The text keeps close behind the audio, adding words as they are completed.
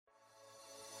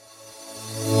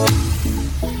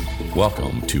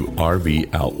Welcome to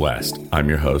RV Out West. I'm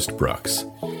your host, Brooks.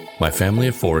 My family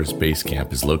of four's base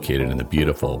camp is located in the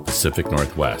beautiful Pacific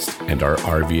Northwest, and our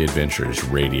RV adventures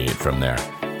radiate from there.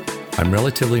 I'm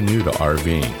relatively new to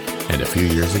RVing, and a few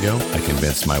years ago, I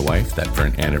convinced my wife that for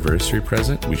an anniversary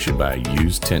present, we should buy a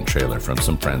used tent trailer from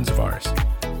some friends of ours.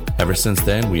 Ever since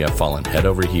then, we have fallen head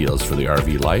over heels for the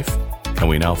RV life, and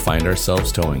we now find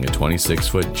ourselves towing a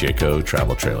 26-foot Jayco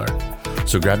travel trailer.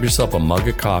 So grab yourself a mug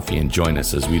of coffee and join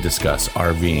us as we discuss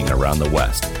RVing around the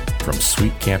West. From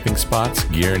sweet camping spots,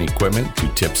 gear and equipment, to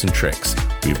tips and tricks,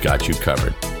 we've got you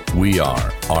covered. We are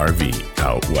RV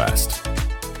Out West.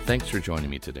 Thanks for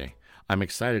joining me today. I'm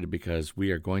excited because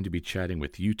we are going to be chatting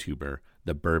with YouTuber,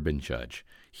 The Bourbon Judge.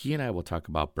 He and I will talk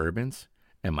about bourbons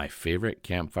and my favorite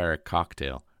campfire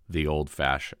cocktail, the Old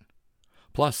Fashioned.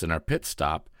 Plus, in our pit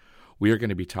stop, we are going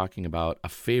to be talking about a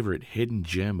favorite hidden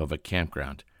gem of a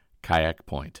campground, Kayak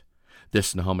Point. This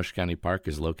Snohomish County Park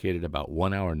is located about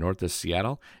 1 hour north of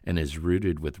Seattle and is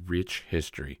rooted with rich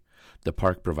history. The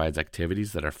park provides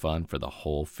activities that are fun for the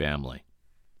whole family.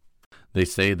 They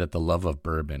say that the love of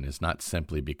bourbon is not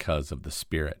simply because of the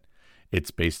spirit.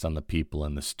 It's based on the people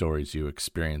and the stories you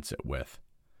experience it with.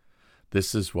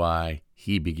 This is why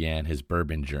he began his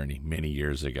bourbon journey many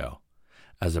years ago.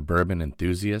 As a bourbon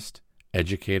enthusiast,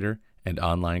 educator, and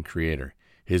online creator,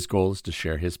 his goal is to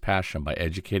share his passion by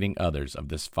educating others of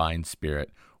this fine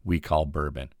spirit we call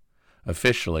bourbon.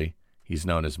 Officially, he's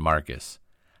known as Marcus.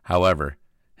 However,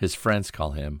 his friends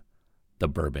call him the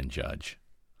Bourbon Judge.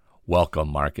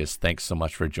 Welcome, Marcus. Thanks so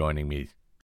much for joining me.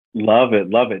 Love it.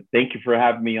 Love it. Thank you for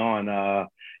having me on.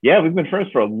 Yeah, we've been friends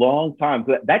for a long time.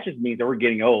 So that just means that we're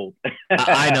getting old.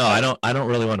 I know. I don't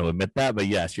really want to admit that, but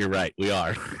yes, you're right. We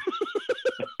are.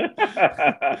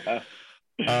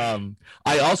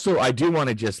 I do want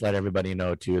to just let everybody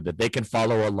know too that they can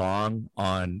follow along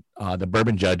on the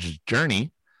Bourbon Judge's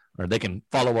journey, or they can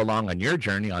follow along on your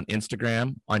journey on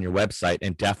Instagram, on your website,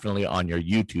 and definitely on your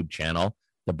YouTube channel,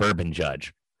 The Bourbon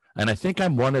Judge. And I think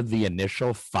I'm one of the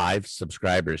initial 5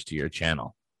 subscribers to your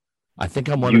channel. I think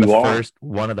I'm one of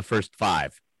the first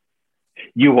 5.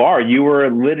 You are. You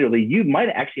were literally. You might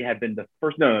actually have been the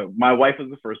first. No, my wife was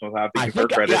the first one. So I think her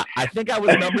credit. Yeah, I think I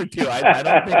was number 2.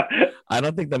 I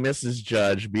don't think the Mrs.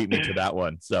 Judge beat me to that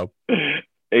one. So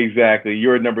exactly,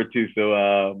 you're number 2.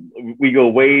 So we go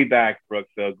way back, Brooks.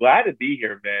 So glad to be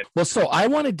here, man. Well, so I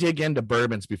want to dig into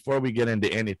bourbons before we get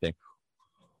into anything.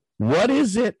 What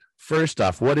is it? First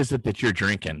off, what is it that you're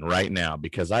drinking right now?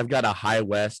 Because I've got a High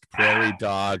West Prairie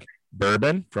Dog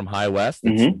bourbon from High West.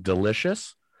 It's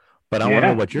delicious. But I want to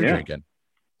know what you're drinking.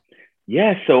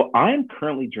 Yeah, so I'm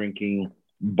currently drinking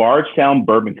Bardstown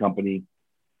Bourbon Company,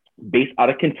 based out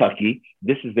of Kentucky.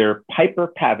 This is their Piper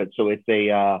Pavitt, so it's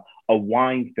a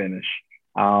wine finish.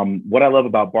 What I love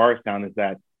about Bardstown is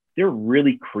that they're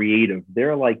really creative.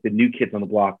 They're like the new kids on the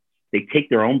block. They take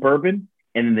their own bourbon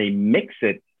and then they mix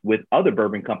it with other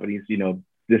bourbon companies,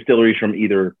 distilleries from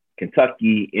either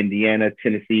Kentucky, Indiana,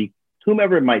 Tennessee,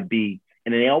 whomever it might be.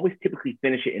 And then they always typically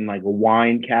finish it in like a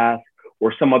wine cask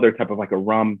or some other type of like a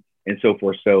rum and so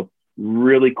forth. So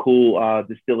really cool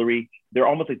distillery. They're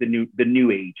almost like the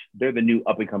new age. They're the new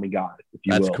up and coming guys, if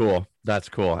you will. Cool. That's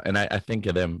cool. And I think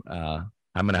of them. I'm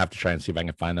going to have to try and see if I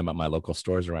can find them at my local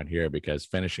stores around here, because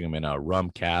finishing them in a rum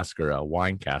cask or a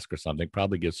wine cask or something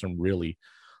probably gives some really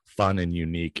fun and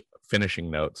unique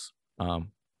finishing notes.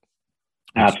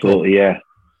 Absolutely. Cool. Yeah.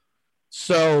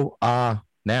 So,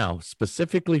 now,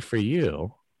 specifically for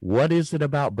you, what is it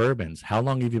about bourbons? How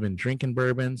long have you been drinking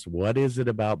bourbons? What is it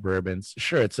about bourbons?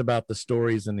 Sure, it's about the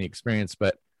stories and the experience,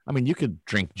 but I mean, you could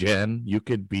drink gin, you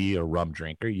could be a rum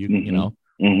drinker,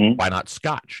 why not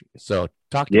scotch? So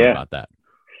talk to me about that.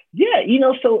 Yeah,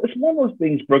 so it's one of those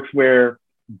things, Brooks, where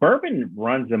bourbon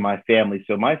runs in my family.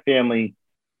 So my family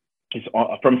is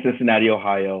from Cincinnati,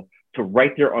 Ohio, to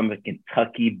right there on the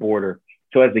Kentucky border.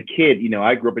 So as a kid,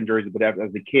 I grew up in Jersey, but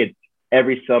as a kid,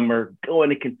 every summer, going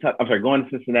to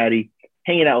Cincinnati,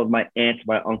 hanging out with my aunts,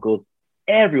 my uncles,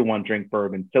 everyone drank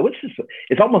bourbon. So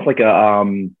it's almost like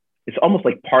it's almost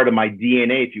like part of my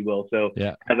DNA, if you will. So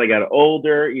as I got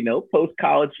older, post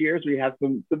college years, we had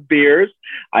some beers.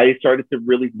 I started to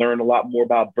really learn a lot more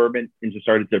about bourbon and just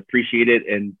started to appreciate it.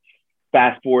 And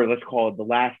fast forward, let's call it the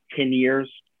last 10 years,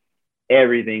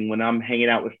 everything, when I'm hanging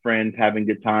out with friends, having a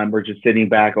good time, or just sitting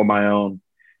back on my own,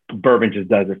 bourbon just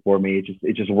does it for me.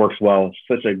 It just works well. It's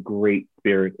such a great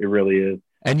spirit. It really is.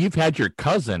 And you've had your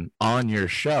cousin on your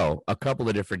show a couple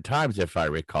of different times, if I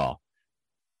recall.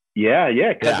 Yeah.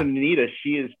 Cousin Anita.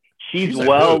 She's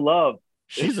well loved.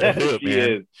 She's a hoot, she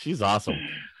man. is. She's awesome.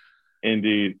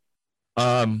 Indeed.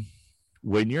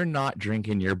 When you're not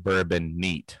drinking your bourbon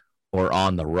neat or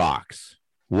on the rocks,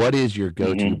 What is your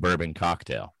go-to Mm-hmm. bourbon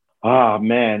cocktail? Oh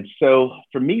man. So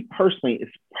for me personally,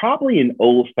 it's probably an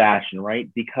old fashioned, right?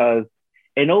 Because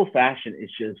an old fashioned is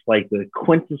just like the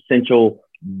quintessential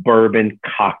bourbon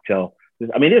cocktail.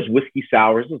 I mean, there's whiskey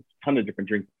sours, there's a ton of different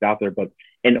drinks out there, but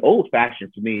an old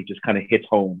fashioned for me just kind of hits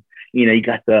home. You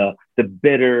got the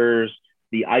bitters.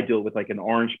 I do it with like an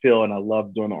orange peel, and I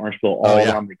love doing the orange peel Oh all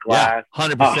yeah, around the yeah,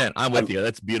 glass. Ah, 100%. I'm I with you.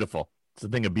 That's beautiful. It's a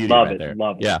thing of beauty love right it, there.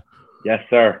 love it. Yeah. Yes,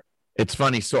 sir. It's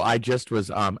funny. So I just was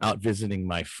out visiting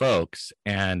my folks,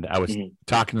 and I was Mhm.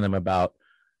 talking to them about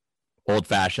old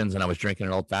fashions, and I was drinking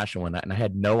an old fashioned one night, and I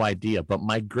had no idea. But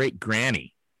my great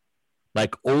granny,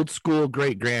 like old school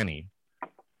great granny,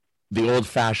 the old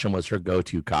fashioned was her go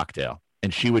to cocktail,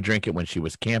 and she would drink it when she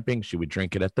was camping. She would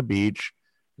drink it at the beach,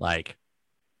 like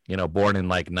born in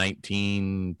like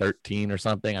 1913 or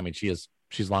something. I mean, she's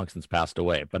long since passed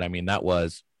away, but I mean that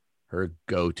was her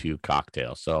go to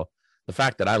cocktail. So the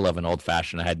fact that I love an old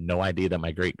fashioned, I had no idea that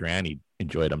my great granny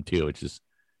enjoyed them too, which is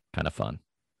kind of fun.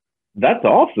 That's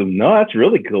awesome. No, that's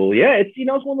really cool. Yeah, it's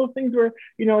one of those things where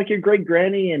like your great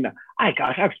granny and I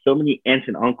have so many aunts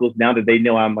and uncles now that they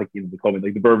know I'm like they call me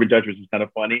like the bourbon judge, which is kind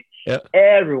of funny. Yeah.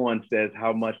 Everyone says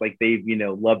how much like they've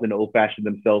loved an old fashioned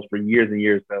themselves for years and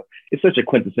years. So it's such a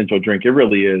quintessential drink. It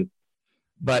really is.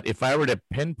 But if I were to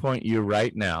pinpoint you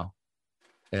right now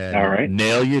All and right.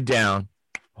 nail you down,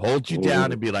 hold you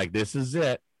down, Ooh. and be like, "This is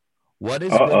it." What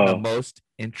has been the Uh-oh. most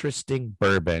interesting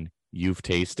bourbon you've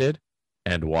tasted,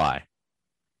 and why?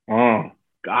 Oh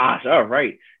gosh. All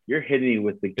right. You're hitting me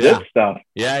with the good Yeah, stuff.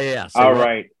 yeah. So All what?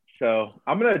 right. So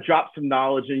I'm gonna drop some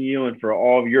knowledge in you and for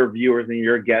all of your viewers and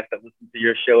your guests that listen to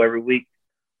your show every week.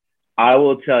 I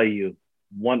will tell you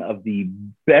one of the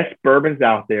best bourbons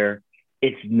out there.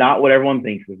 It's not what everyone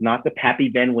thinks. It's not the Pappy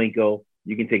Van Winkle.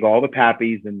 You can take all the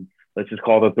Pappies and let's just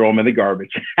call them throw them in the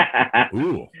garbage.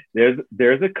 Ooh,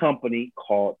 there's a company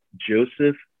called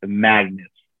Joseph Magnus.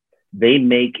 They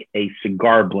make a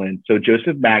cigar blend. So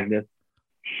Joseph Magnus,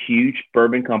 huge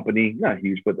bourbon company, not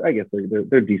huge, but I guess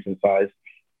they're decent size.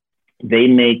 They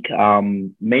make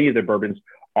many of their bourbons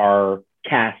are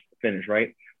cast finish,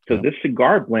 right? So yep. this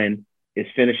cigar blend is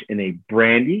finished in a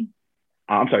brandy.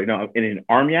 I'm sorry, no, in an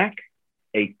armagnac,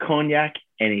 a cognac,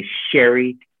 and a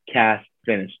sherry cast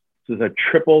finish. So it's a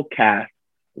triple cast.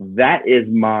 That is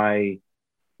my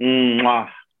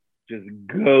just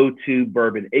go-to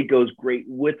bourbon. It goes great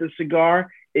with a cigar.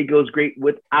 It goes great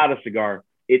without a cigar.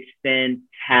 It's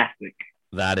fantastic.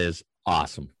 That is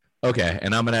awesome. Okay,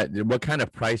 and what kind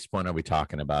of price point are we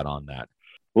talking about on that?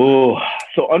 Oh,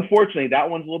 so unfortunately, that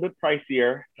one's a little bit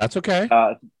pricier. That's okay.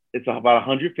 It's about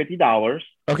 $150.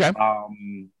 Okay.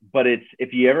 But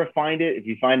if you find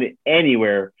it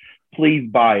anywhere, please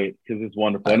buy it because it's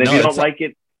wonderful. And if No, you don't like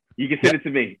it, you can send it to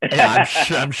me. Yeah,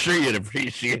 I'm sure you'd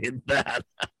appreciate that.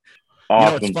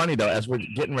 Awesome. It's funny though, as we're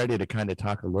getting ready to kind of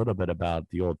talk a little bit about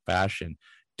the old fashioned,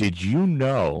 did you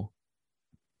know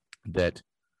that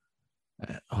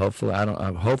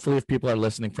hopefully if people are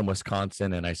listening from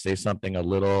Wisconsin and I say something a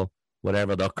little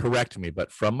whatever, they'll correct me,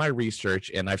 but from my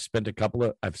research, and I've spent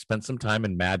some time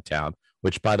in Madtown,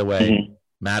 which by the way,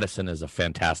 Madison is a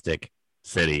fantastic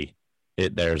city.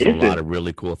 There's a lot of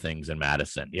really cool things in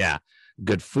Madison. Yeah.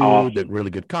 Good food, really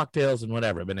good cocktails and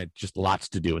whatever. But it's just lots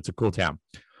to do. It's a cool town.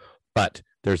 But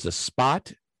there's a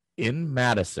spot in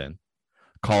Madison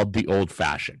called the Old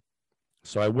Fashioned.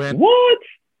 So I went. What?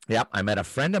 Yep. I met a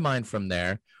friend of mine from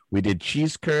there. We did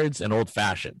cheese curds and old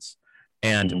fashions.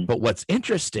 But what's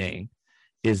interesting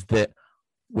is that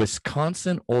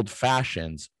Wisconsin old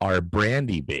fashions are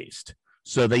brandy based.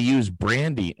 So they use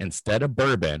brandy instead of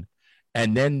bourbon.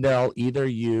 And then they'll either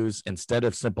use, instead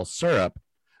of simple syrup,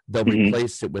 they'll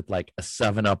replace it with like a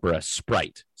 7-Up or a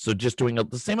Sprite. So just doing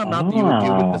the same amount that you would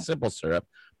do with the simple syrup,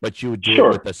 but you would do it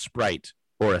with a Sprite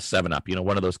or a 7-Up,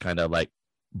 one of those kind of like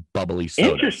bubbly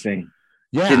sodas. Interesting.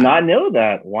 Yeah. Did not know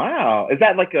that. Wow. Is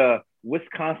that like a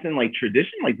Wisconsin like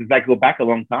tradition? Like, does that go back a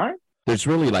long time? There's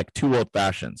really like two old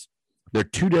fashions. They're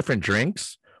two different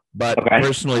drinks, but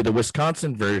personally, the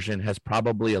Wisconsin version has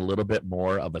probably a little bit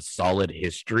more of a solid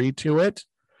history to it.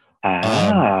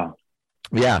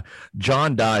 Yeah.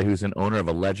 John Dye, who's an owner of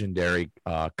a legendary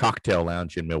cocktail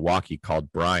lounge in Milwaukee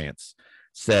called Bryant's,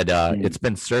 said it's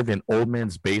been served in old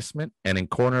man's basement and in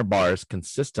corner bars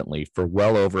consistently for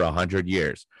well over 100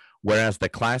 years. Whereas the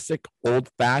classic old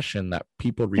fashioned that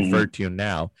people refer to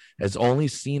now has only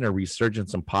seen a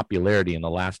resurgence in popularity in the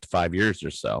last 5 years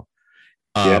or so.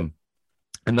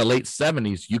 In the late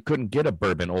 70s, you couldn't get a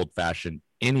bourbon old fashioned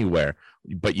anywhere,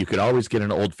 but you could always get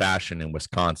an old fashioned in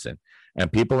Wisconsin.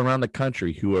 And people around the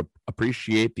country who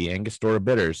appreciate the Angostura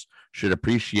bitters should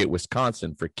appreciate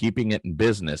Wisconsin for keeping it in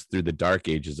business through the dark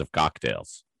ages of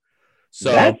cocktails.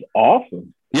 So that's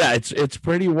awesome. yeah, it's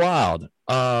pretty wild.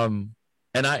 And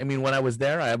I mean, when I was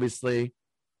there, I obviously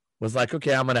was like,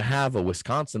 okay, I'm going to have a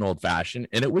Wisconsin old fashioned,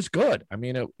 and it was good. I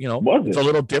mean, it's a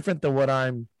little different than what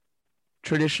I'm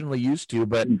traditionally used to,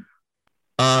 but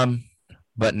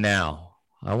now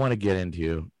I want to get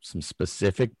into some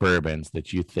specific bourbons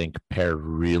that you think pair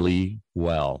really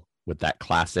well with that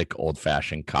classic old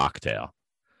fashioned cocktail.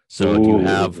 So do you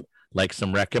have like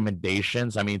some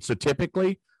recommendations? I mean, so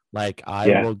typically, like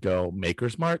I will go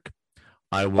Maker's Mark.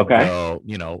 I will go,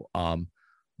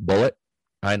 Bullet.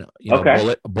 I know,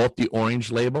 Bullet, both the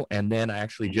orange label, and then I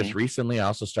actually just recently I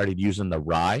also started using the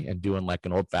rye and doing like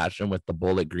an old fashioned with the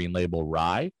Bullet green label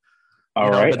rye.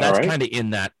 But that's kind of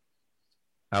in that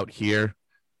out here.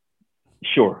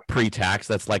 Sure. Pre-tax,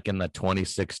 that's like in the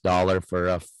 $26 for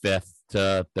a fifth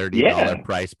to $30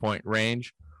 price point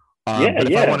range.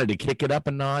 But if I wanted to kick it up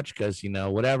a notch, because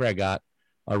whatever, I got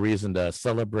a reason to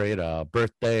celebrate a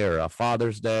birthday or a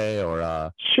Father's Day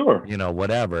or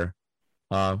whatever.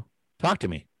 Talk to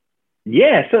me.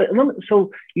 Yeah.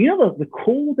 So the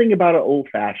cool thing about an old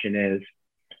fashioned is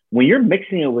when you're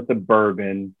mixing it with the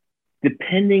bourbon,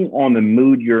 depending on the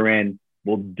mood you're in,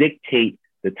 will dictate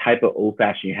the type of old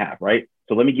fashioned you have, right?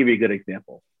 So let me give you a good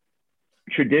example.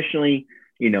 Traditionally,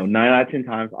 9 out of 10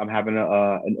 times I'm having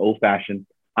an old fashioned.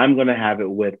 I'm going to have it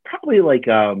with probably like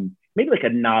maybe like a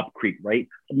Knob Creek, right?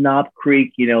 A Knob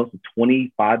Creek, it's a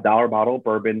 $25 bottle of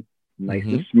bourbon, nice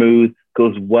and smooth,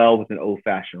 goes well with an old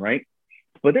fashioned, right?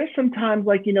 But there's sometimes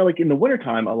like in the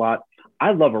wintertime a lot,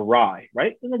 I love a rye,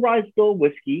 right? And the rye is still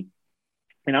whiskey.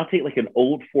 And I'll take like an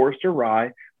Old Forester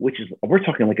rye, which is, we're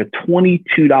talking like a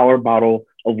 $22 bottle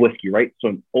of whiskey, right? So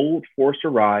an Old Forester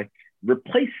rye,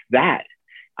 replace that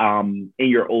in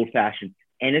your old fashioned.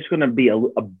 And it's going to be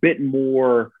a bit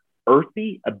more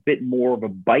earthy, a bit more of a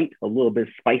bite, a little bit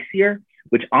spicier,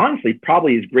 which honestly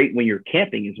probably is great when you're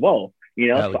camping as well.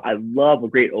 So I love a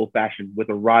great old fashioned with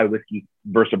a rye whiskey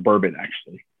versus a bourbon,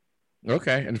 actually.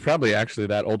 Okay. And probably actually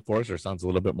that Old Forester sounds a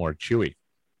little bit more chewy.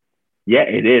 Yeah,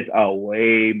 it is. Oh,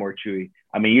 way more chewy.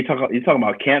 I mean, you're talking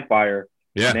about campfire.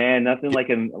 Yeah, man, nothing like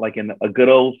in a good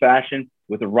old fashioned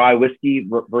with a rye whiskey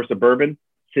versus a bourbon,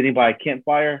 sitting by a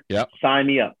campfire. Yep. Sign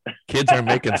me up. Kids are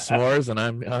making s'mores, and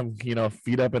I'm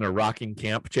feet up in a rocking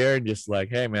camp chair, and just like,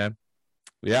 hey, man,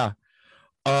 yeah,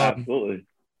 absolutely.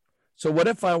 So, what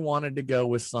if I wanted to go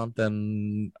with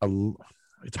something?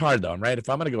 It's hard though, right? If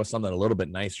I'm going to go with something a little bit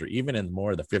nicer, even in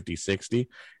more of the 50, 60.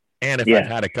 And if I've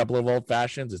had a couple of old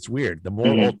fashions, it's weird. The more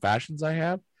old fashions I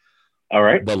have, all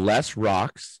right, the less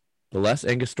rocks, the less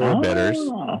Angostura bitters,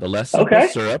 the less simple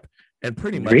syrup, and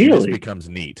pretty much it just becomes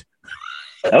neat.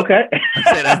 Okay. I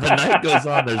said as the night goes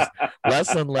on, there's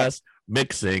less and less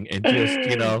mixing and just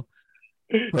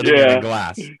putting in a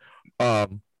glass.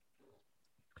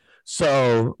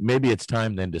 So maybe it's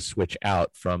time then to switch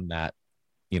out from that.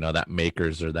 That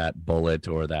Makers or that Bullet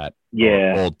or that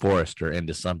Old Forester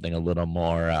into something a little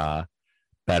more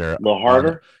better. A little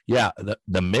harder? The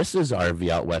Mrs. RV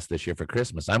out west this year for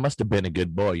Christmas. I must have been a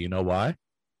good boy. You know why?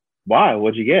 Why?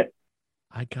 What'd you get?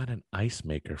 I got an ice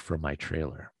maker for my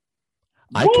trailer.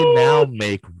 What? I can now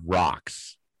make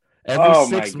rocks. Every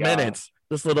 6 minutes,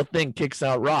 this little thing kicks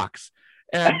out rocks.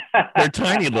 And they're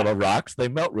tiny little rocks. They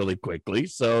melt really quickly.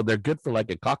 So they're good for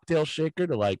like a cocktail shaker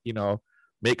to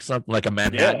make something like a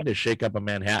Manhattan to shake up a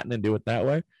Manhattan and do it that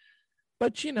way.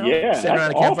 But, sitting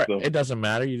around a campfire, it doesn't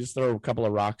matter. You just throw a couple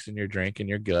of rocks in your drink and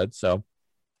you're good. So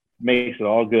makes it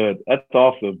all good. That's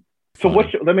awesome. So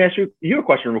let me ask you a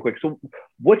question real quick. So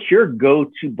what's your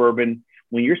go-to bourbon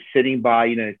when you're sitting by,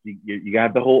 you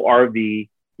got the whole RV,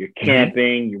 you're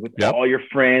camping, you're with all your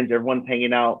friends, everyone's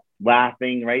hanging out,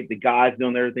 laughing, right? The guys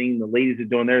doing their thing, the ladies are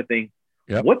doing their thing.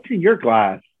 Yep. What's in your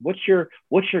glass? What's your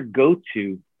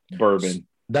go-to bourbon?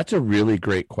 That's a really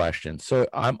great question. So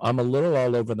I'm a little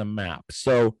all over the map.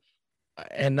 So,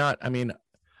 I'm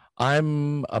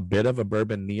a bit of a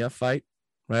bourbon neophyte,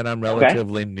 right? I'm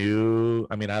relatively new.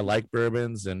 I mean, I like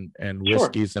bourbons and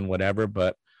whiskeys and whatever,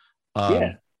 but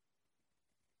I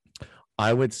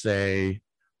would say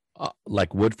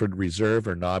like Woodford Reserve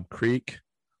or Knob Creek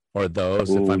or those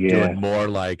if I'm doing more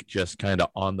like just kind of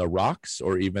on the rocks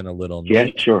or even a little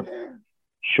neat. Yeah,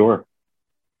 sure.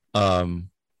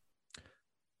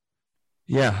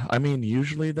 Yeah, I mean,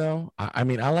 usually though, I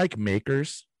like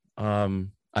Makers. I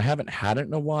haven't had it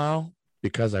in a while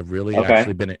because I've really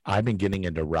I've been getting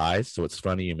into rye. So it's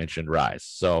funny you mentioned rye.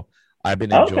 So I've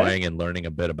been enjoying and learning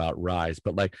a bit about rye,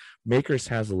 but like Makers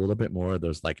has a little bit more of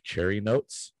those like cherry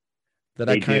notes that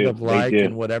I They kind do. of They like do.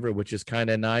 and whatever, which is kind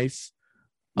of nice.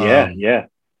 Yeah, Um, yeah.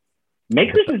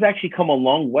 Makers but has actually come a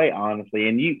long way, honestly.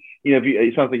 And you know, if you,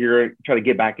 it sounds like you're trying to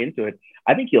get back into it.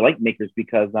 I think you like Makers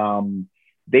because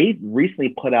they recently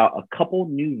put out a couple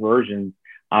new versions.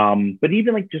 But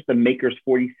even like just the Makers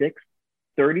 46,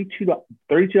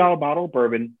 $32 bottle of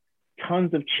bourbon,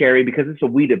 tons of cherry because it's a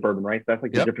wheated bourbon, right? So that's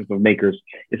like the yep, difference with Makers.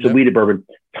 It's a yep. wheated bourbon,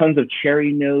 tons of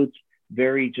cherry notes,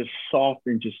 very just soft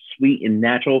and just sweet and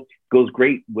natural. Goes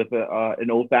great with an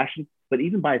old fashioned, but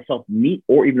even by itself, neat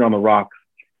or even on the rocks,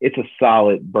 it's a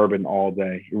solid bourbon all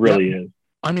day. It Yep. really is.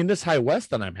 I mean, this High West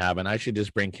that I'm having, I should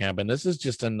just bring camp. And this is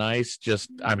just a nice,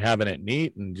 just I'm having it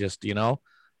neat and just, pour a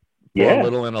Yeah.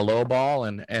 little in a low ball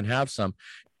and have some.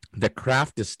 The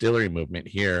craft distillery movement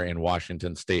here in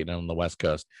Washington State and on the West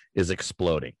Coast is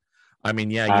exploding. I mean,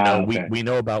 yeah, we Okay. we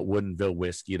know about Woodinville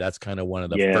whiskey. That's kind of one of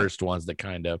the Yeah. first ones that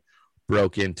kind of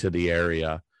broke into the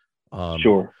area. Um,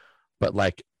 Sure. but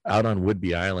like out on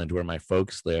Whidbey Island where my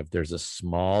folks live, there's a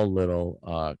small little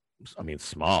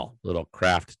small little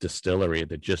craft distillery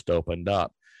that just opened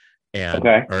up. And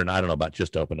Okay. or I don't know about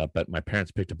just opened up, but my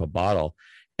parents picked up a bottle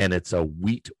and it's a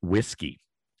wheat whiskey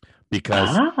because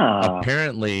Ah.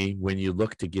 apparently when you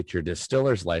look to get your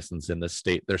distiller's license in the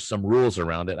state, there's some rules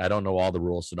around it. I don't know all the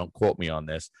rules, so don't quote me on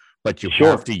this, but you have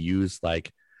Sure. to use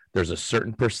like there's a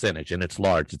certain percentage and it's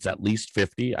large. It's at least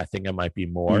 50. I think it might be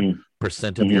more Mm-hmm.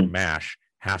 percent of your Mm-hmm. mash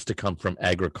has to come from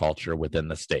agriculture within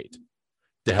the state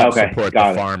to help Okay. support the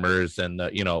Got it. farmers and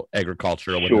the,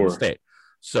 agriculture within the Sure. state.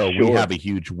 So we have Sure. a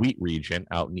huge wheat region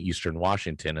out in eastern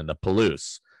Washington in the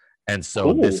Palouse. And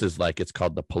so this Cool. is like, it's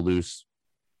called the Palouse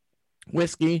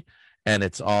whiskey, and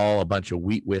it's all a bunch of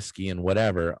wheat whiskey and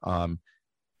whatever.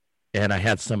 And I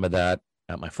had some of that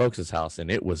at my folks' house, and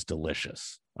it was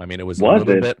delicious. I mean, it was a Was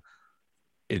little it? bit,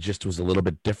 it just was a little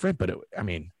bit different, but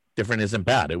different isn't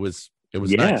bad. It was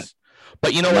Yeah. nice.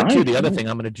 But you know what, too? Nice. The other Nice. thing,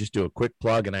 I'm going to just do a quick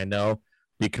plug, and I know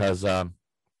because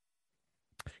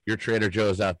your Trader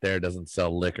Joe's out there doesn't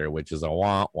sell liquor, which is a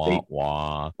wah, wah, They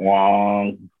wah.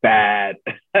 wrong. Bad.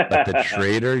 But the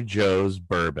Trader Joe's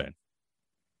bourbon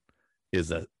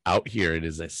is out here. It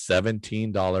is a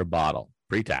 $17 bottle,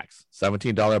 pre-tax,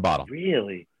 $17 bottle.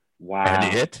 Really? And Wow.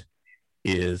 it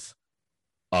is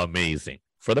amazing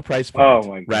for the price Oh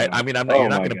point, my right? I God. mean, Oh you're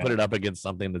not my going to put God. it up against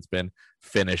something that's been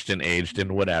finished and aged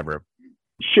and whatever.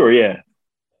 Sure. Yeah.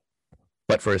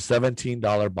 But for a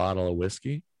 $17 bottle of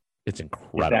whiskey, it's It's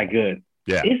incredible. that good.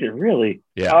 Yeah. Is it really?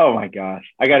 Yeah. Oh my gosh.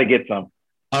 I got to get some.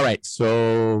 All right.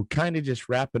 So kind of just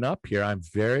wrapping up here. I'm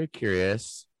very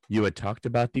curious. You had talked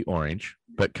about the orange,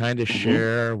 but kind of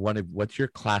share what's your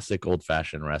classic old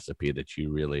fashioned recipe that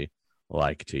you really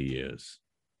like to use?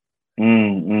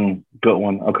 Good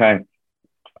one. Okay.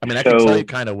 I mean, I can tell you So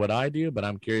kind of what I do, but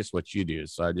I'm curious what you do.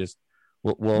 So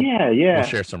we'll yeah, we'll yeah,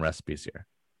 share some recipes here.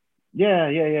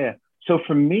 yeah. So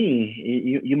for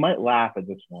me, you might laugh at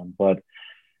this one, but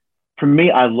for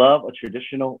me, I love a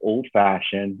traditional old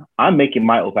fashioned. I'm making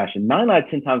my old fashioned. 9 out of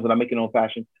 10 times when I make an old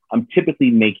fashioned, I'm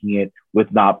typically making it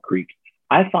with Knob Creek.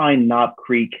 I find Knob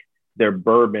Creek, their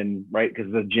bourbon, right? Because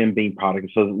it's a Jim Beam product.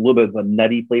 So there's a little bit of a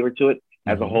nutty flavor to it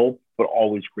as a whole, but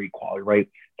always great quality, right?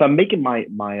 So I'm making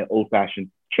my old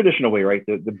fashioned traditional way, right?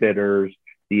 The bitters,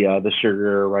 the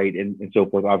sugar, right? And so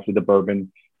forth, obviously the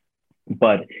bourbon.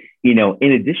 But in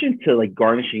addition to like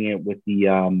garnishing it with the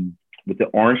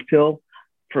orange peel,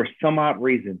 for some odd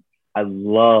reason, I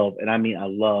love, and I mean I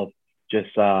love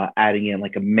just adding in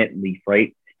like a mint leaf,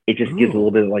 right? It just gives a little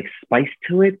Ooh. bit of like spice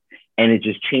to it, and it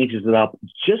just changes it up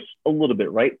just a little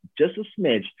bit, right? Just a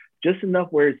smidge, just enough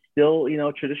where it's still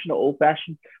traditional old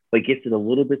fashioned, but gets it a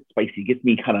little bit spicy. Gets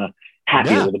me kind of happy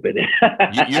a Yeah. little bit.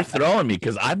 You're throwing me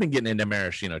because I've been getting into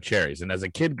maraschino cherries. And as a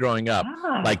kid growing up,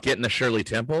 like getting the Shirley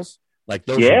Temples, like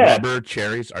those Yeah. rubber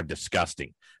cherries are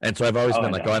disgusting. And so I've always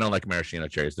been like, know. I don't like maraschino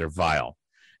cherries. They're vile.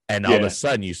 And all of a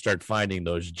sudden you start finding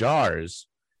those jars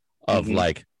of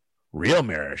like real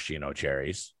maraschino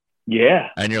cherries. Yeah.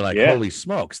 And you're like, holy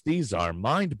smokes, these are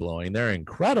mind blowing. They're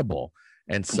incredible.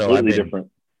 And so completely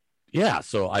different. Yeah.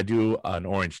 So I do an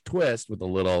orange twist with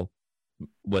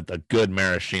a good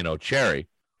maraschino cherry.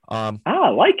 I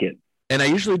like it. And I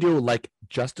usually do like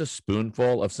just a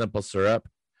spoonful of simple syrup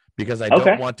because I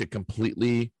don't want to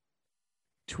completely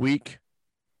tweak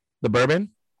the bourbon.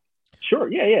 Sure.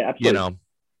 Yeah. Absolutely.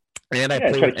 And I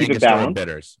play with Angostura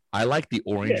bitters. I like the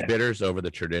orange bitters over the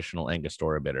traditional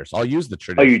Angostura bitters. I'll use the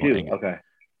traditional. Oh, you do? Okay.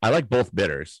 I like both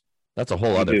bitters. That's a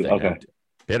whole other thing. Okay.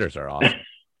 Bitters are awesome.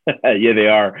 Yeah, they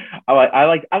are. I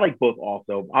like both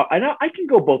also. I can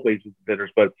go both ways with bitters,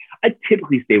 but I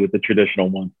typically stay with the traditional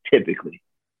one. Typically.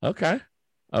 Okay.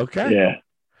 Yeah.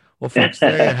 Well, folks,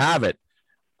 there you have it.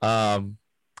 I'm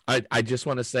I just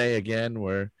want to say again,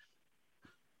 we're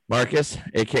Marcus,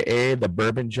 aka the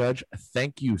Bourbon Judge.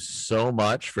 Thank you so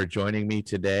much for joining me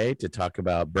today to talk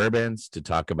about bourbons, to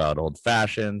talk about old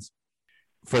fashions.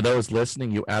 For those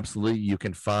listening, you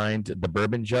can find the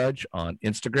Bourbon Judge on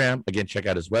Instagram. Again, check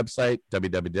out his website,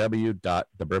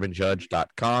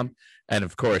 www.thebourbonjudge.com. And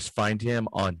of course, find him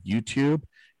on YouTube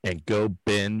and go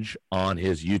binge on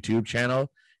his YouTube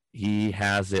channel. He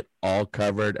has it all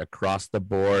covered across the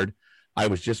board. I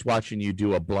was just watching you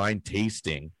do a blind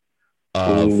tasting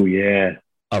of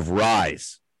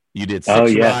Rise. You did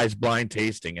 6 Rise blind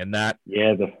tasting, and that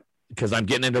because I'm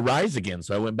getting into Rise again,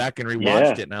 so I went back and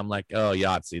rewatched it, and I'm like, oh,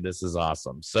 Yahtzee, this is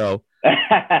awesome. So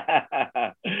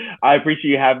I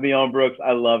appreciate you having me on, Brooks.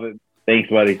 I love it. Thanks,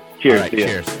 buddy. Cheers. All right,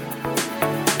 cheers.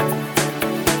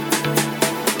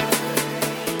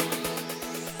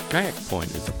 Kayak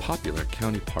Point is a popular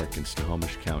county park in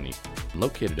Snohomish County,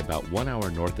 located about 1 hour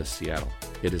north of Seattle.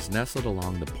 It is nestled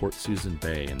along the Port Susan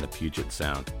Bay in the Puget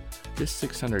Sound. This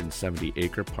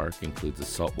 670-acre park includes a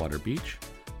saltwater beach,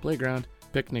 playground,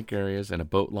 picnic areas, and a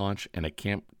boat launch, and a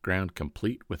campground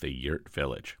complete with a yurt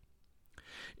village.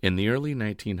 In the early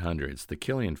 1900s, the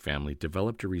Killian family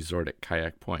developed a resort at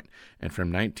Kayak Point, and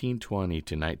from 1920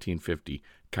 to 1950,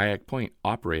 Kayak Point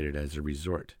operated as a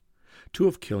resort. 2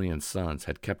 of Killian's sons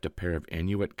had kept a pair of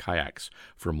Inuit kayaks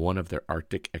from one of their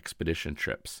Arctic expedition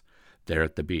trips, there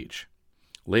at the beach.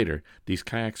 Later, these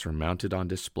kayaks were mounted on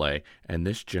display, and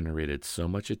this generated so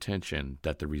much attention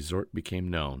that the resort became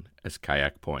known as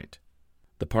Kayak Point.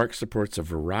 The park supports a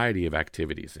variety of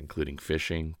activities, including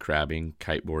fishing, crabbing,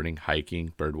 kiteboarding,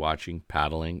 hiking, birdwatching,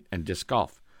 paddling, and disc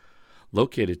golf.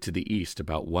 Located to the east,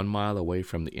 about 1 mile away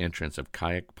from the entrance of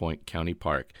Kayak Point County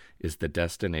Park, is the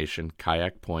destination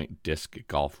Kayak Point Disc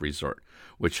Golf Resort,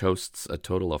 which hosts a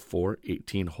total of 4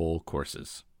 18-hole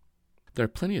courses. There are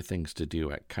plenty of things to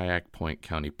do at Kayak Point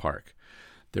County Park.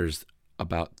 There's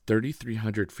about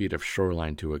 3,300 feet of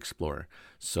shoreline to explore,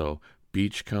 so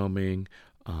beachcombing.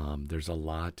 There's a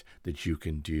lot that you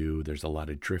can do. There's a lot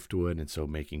of driftwood, and so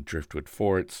making driftwood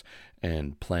forts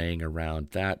and playing around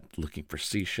that, looking for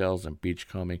seashells and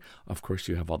beachcombing. Of course,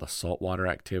 you have all the saltwater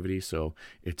activity, so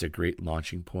it's a great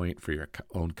launching point for your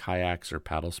own kayaks or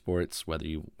paddle sports, whether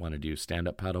you want to do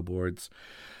stand-up paddle boards.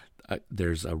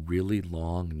 There's a really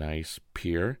long, nice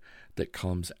pier that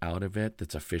comes out of it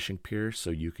that's a fishing pier,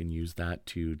 so you can use that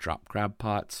to drop crab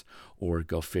pots or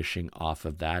go fishing off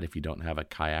of that if you don't have a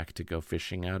kayak to go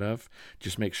fishing out of.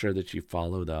 Just make sure that you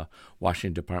follow the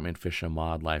Washington Department of Fish and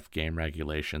Wildlife game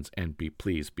regulations, and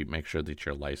make sure that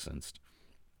you're licensed.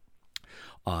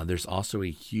 There's also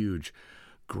a large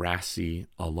grassy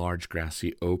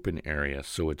open area,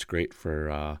 so it's great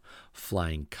for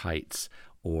flying kites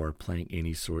or playing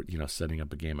any sort, setting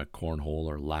up a game of cornhole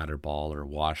or ladder ball or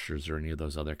washers or any of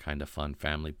those other kind of fun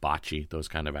family bocce, those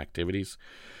kind of activities.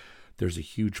 There's a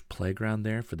huge playground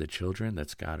there for the children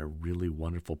that's got a really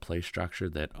wonderful play structure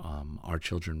that our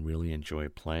children really enjoy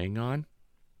playing on.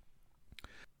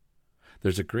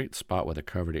 There's a great spot with a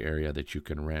covered area that you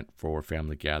can rent for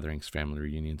family gatherings, family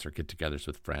reunions, or get-togethers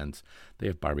with friends. They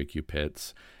have barbecue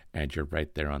pits, and you're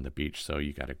right there on the beach, so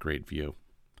you got a great view.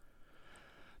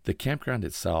 The campground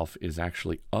itself is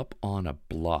actually up on a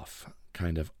bluff,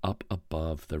 kind of up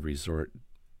above the resort,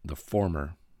 the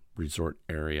former resort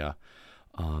area.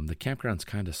 The campground's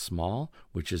kind of small,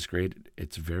 which is great.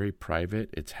 It's very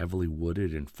private. It's heavily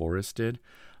wooded and forested.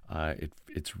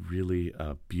 It's really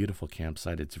a beautiful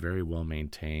campsite. It's very well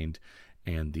maintained,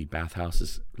 and the bathhouse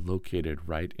is located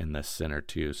right in the center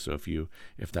too. So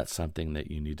if that's something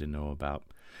that you need to know about.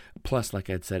 Plus, like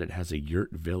I'd said, it has a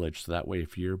yurt village, so that way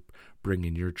if you're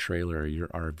bringing your trailer or your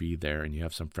RV there and you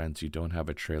have some friends who don't have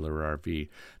a trailer or RV,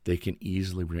 they can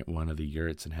easily rent one of the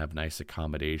yurts and have nice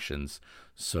accommodations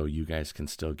so you guys can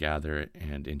still gather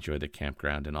and enjoy the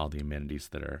campground and all the amenities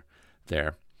that are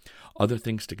there. Other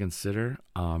things to consider,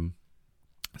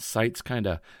 sites kind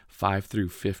of 5 through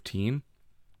 15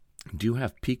 do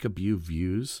have peekaboo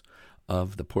views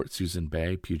of the Port Susan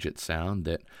Bay, Puget Sound,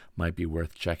 that might be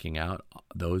worth checking out.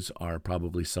 Those are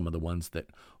probably some of the ones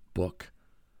that book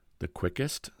the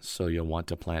quickest, so you'll want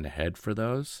to plan ahead for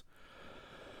those.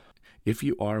 If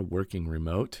you are working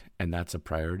remote and that's a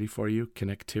priority for you,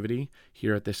 connectivity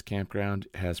here at this campground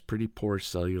has pretty poor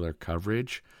cellular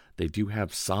coverage. They do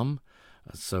have some,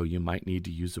 so you might need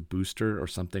to use a booster or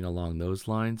something along those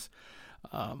lines.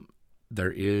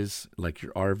 There is, like,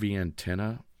 your RV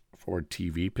antenna for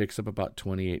TV picks up about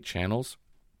 28 channels,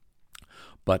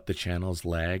 but the channels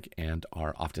lag and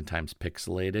are oftentimes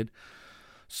pixelated.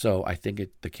 So I think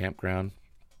the campground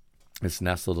is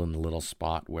nestled in a little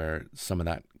spot where some of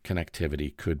that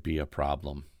connectivity could be a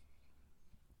problem.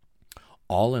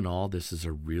 All in all, this is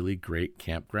a really great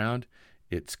campground.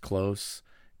 It's close.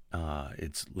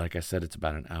 It's like I said, it's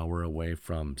about an hour away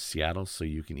from Seattle, so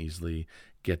you can easily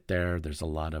get there. There's a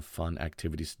lot of fun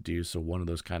activities to do. So one of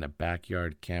those kind of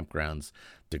backyard campgrounds,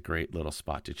 the great little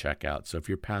spot to check out. So if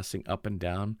you're passing up and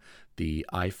down the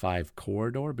I-5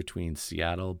 corridor between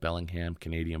Seattle, Bellingham,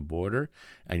 Canadian border,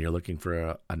 and you're looking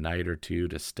for a night or two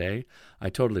to stay,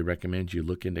 I totally recommend you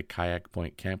look into Kayak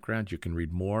Point Campground. You can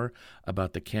read more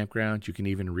about the campground. You can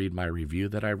even read my review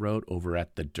that I wrote over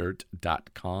at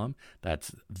thedirt.com.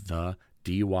 That's the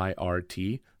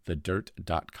DYRT,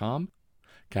 thedirt.com.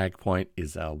 Kayak Point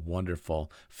is a wonderful,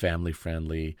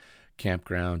 family-friendly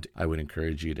campground. I would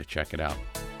encourage you to check it out.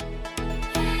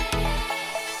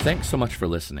 Thanks so much for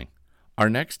listening. Our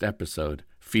next episode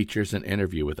features an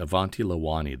interview with Avanti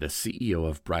Lawani, the CEO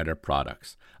of Brighter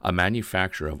Products, a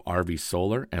manufacturer of RV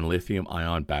solar and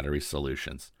lithium-ion battery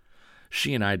solutions.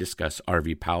 She and I discuss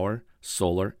RV power,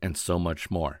 solar, and so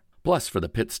much more. Plus, for the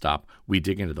pit stop, we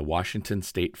dig into the Washington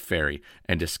State Ferry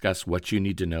and discuss what you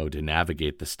need to know to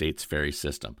navigate the state's ferry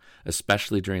system,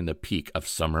 especially during the peak of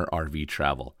summer RV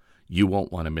travel. You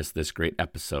won't want to miss this great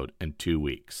episode in 2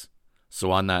 weeks.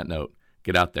 So on that note,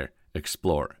 get out there,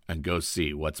 explore, and go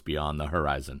see what's beyond the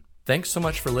horizon. Thanks so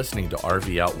much for listening to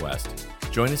RV Out West.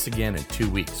 Join us again in 2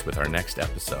 weeks with our next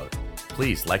episode.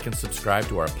 Please like and subscribe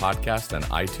to our podcast on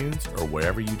iTunes or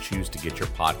wherever you choose to get your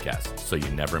podcasts so you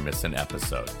never miss an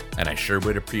episode. And I sure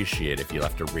would appreciate if you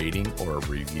left a rating or a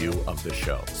review of the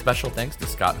show. Special thanks to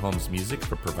Scott Holmes Music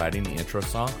for providing the intro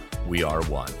song, We Are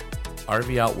One.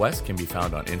 RV Out West can be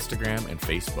found on Instagram and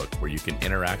Facebook, where you can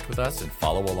interact with us and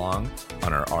follow along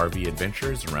on our RV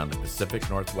adventures around the Pacific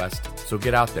Northwest. So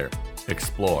get out there,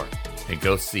 explore, and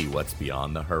go see what's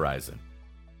beyond the horizon.